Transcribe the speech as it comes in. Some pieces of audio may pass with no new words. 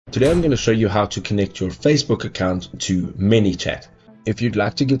Today I'm going to show you how to connect your Facebook account to Manychat. If you'd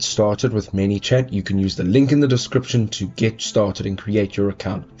like to get started with Manychat, you can use the link in the description to get started and create your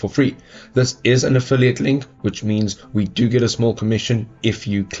account for free. This is an affiliate link, which means we do get a small commission if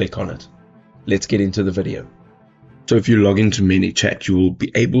you click on it. Let's get into the video. So if you log into Manychat, you will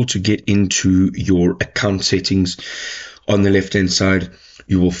be able to get into your account settings. On the left hand side,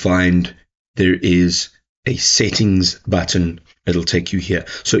 you will find there is a settings button. It'll take you here.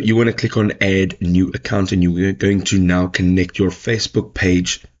 So you want to click on add new account, and you're going to now connect your Facebook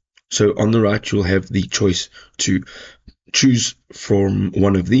page. So on the right, you'll have the choice to choose from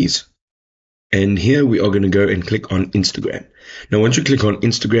one of these. And here we are going to go and click on Instagram. Now, once you click on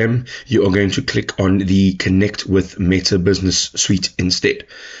Instagram, you are going to click on the Connect with Meta Business Suite instead.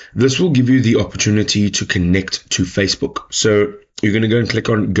 This will give you the opportunity to connect to Facebook. So you're going to go and click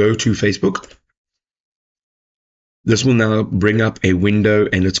on Go to Facebook. This will now bring up a window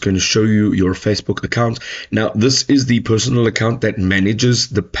and it's going to show you your Facebook account. Now, this is the personal account that manages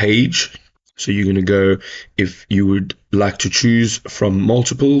the page. So you're going to go, if you would like to choose from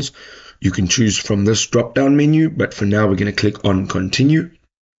multiples, you can choose from this drop-down menu. But for now, we're going to click on Continue.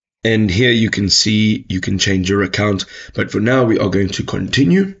 And here you can see you can change your account. But for now, we are going to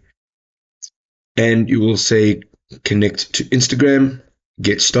continue. And you will say connect to Instagram,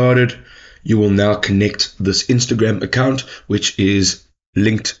 get started. You will now connect this Instagram account, which is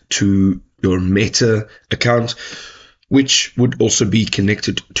linked to your Meta account, which would also be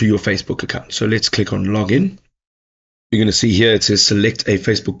connected to your Facebook account. So let's click on Login. You're going to see here it says select a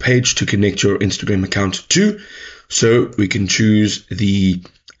Facebook page to connect your Instagram account to. So we can choose the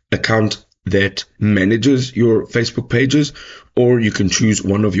account that manages your Facebook pages, or you can choose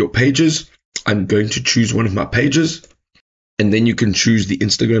one of your pages. I'm going to choose one of my pages. And then you can choose the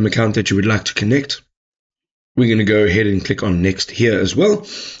Instagram account that you would like to connect. We're going to go ahead and click on next here as well.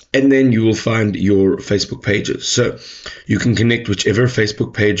 And then you will find your Facebook pages. So you can connect whichever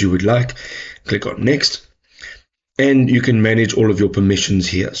Facebook page you would like. Click on next. And you can manage all of your permissions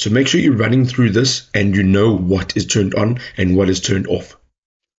here. So make sure you're running through this and you know what is turned on and what is turned off.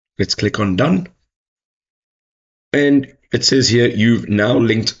 Let's click on done. And it says here, you've now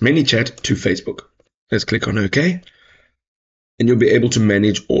linked Manychat to Facebook. Let's click on OK. And you'll be able to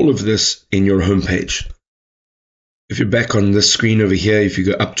manage all of this in your homepage. If you're back on this screen over here, if you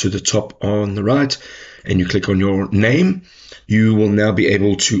go up to the top on the right and you click on your name, you will now be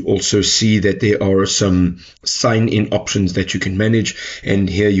able to also see that there are some sign-in options that you can manage. And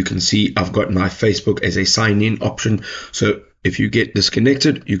here you can see I've got my Facebook as a sign-in option. So if you get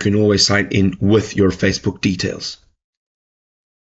disconnected, you can always sign in with your Facebook details.